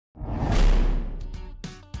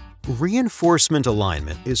Reinforcement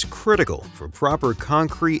alignment is critical for proper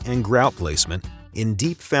concrete and grout placement in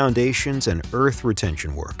deep foundations and earth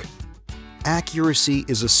retention work. Accuracy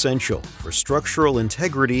is essential for structural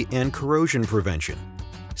integrity and corrosion prevention.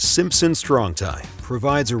 Simpson Strong-Tie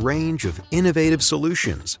provides a range of innovative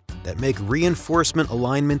solutions that make reinforcement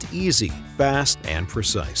alignment easy, fast, and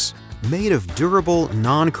precise. Made of durable,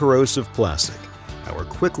 non-corrosive plastic, our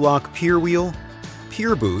Quick Lock Pier Wheel,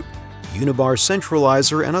 Pier Boot, Unibar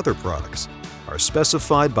Centralizer, and other products are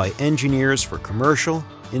specified by engineers for commercial,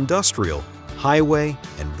 industrial, highway,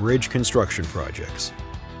 and bridge construction projects.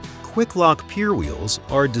 Quick Lock Pier Wheels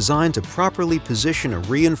are designed to properly position a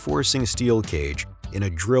reinforcing steel cage in a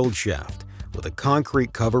drilled shaft with a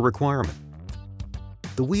concrete cover requirement.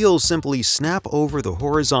 The wheels simply snap over the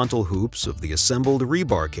horizontal hoops of the assembled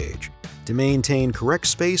rebar cage to maintain correct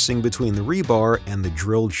spacing between the rebar and the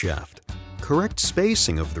drilled shaft. Correct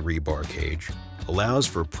spacing of the rebar cage allows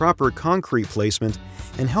for proper concrete placement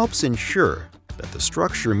and helps ensure that the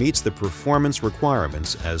structure meets the performance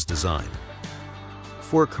requirements as designed.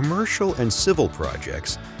 For commercial and civil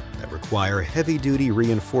projects that require heavy-duty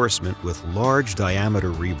reinforcement with large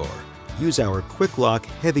diameter rebar, use our Quick Lock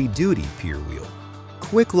Heavy-Duty Pier Wheel.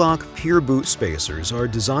 Quick Lock Pier Boot spacers are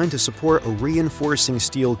designed to support a reinforcing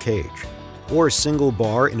steel cage or single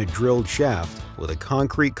bar in a drilled shaft with a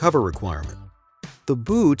concrete cover requirement. The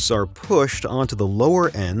boots are pushed onto the lower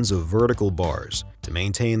ends of vertical bars to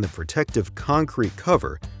maintain the protective concrete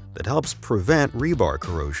cover that helps prevent rebar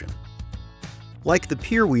corrosion. Like the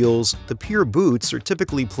pier wheels, the pier boots are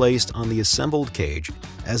typically placed on the assembled cage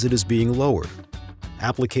as it is being lowered.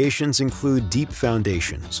 Applications include deep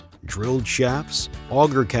foundations, drilled shafts,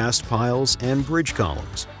 auger cast piles, and bridge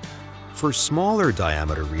columns. For smaller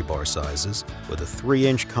diameter rebar sizes with a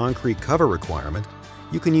 3-inch concrete cover requirement,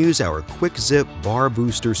 you can use our Quick Zip Bar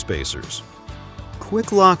Booster spacers.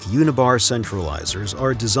 Quick Lock Unibar Centralizers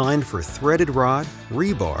are designed for threaded rod,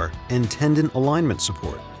 rebar, and tendon alignment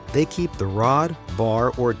support. They keep the rod,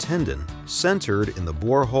 bar, or tendon centered in the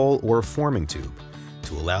borehole or forming tube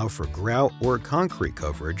to allow for grout or concrete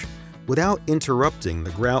coverage without interrupting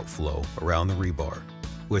the grout flow around the rebar.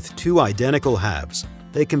 With 2 identical halves,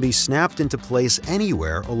 they can be snapped into place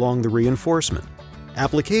anywhere along the reinforcement.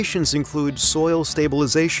 Applications include soil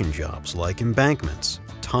stabilization jobs like embankments,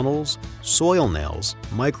 tunnels, soil nails,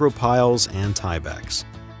 micropiles, and tiebacks.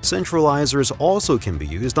 Centralizers also can be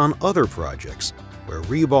used on other projects where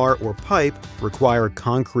rebar or pipe require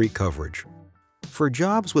concrete coverage. For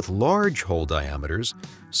jobs with large hole diameters,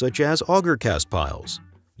 such as auger cast piles,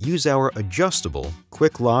 use our adjustable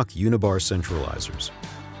Quick Lock Unibar Centralizers.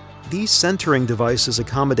 These centering devices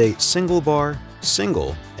accommodate single bar,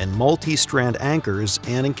 single, and multi-strand anchors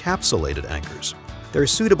and encapsulated anchors. They're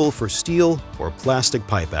suitable for steel or plastic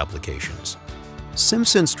pipe applications.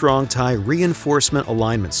 Simpson Strong-Tie reinforcement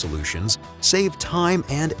alignment solutions save time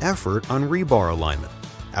and effort on rebar alignment.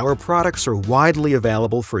 Our products are widely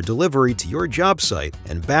available for delivery to your job site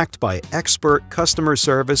and backed by expert customer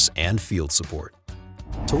service and field support.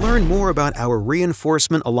 To learn more about our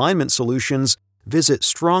reinforcement alignment solutions, visit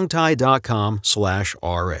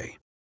strongtie.com/RA.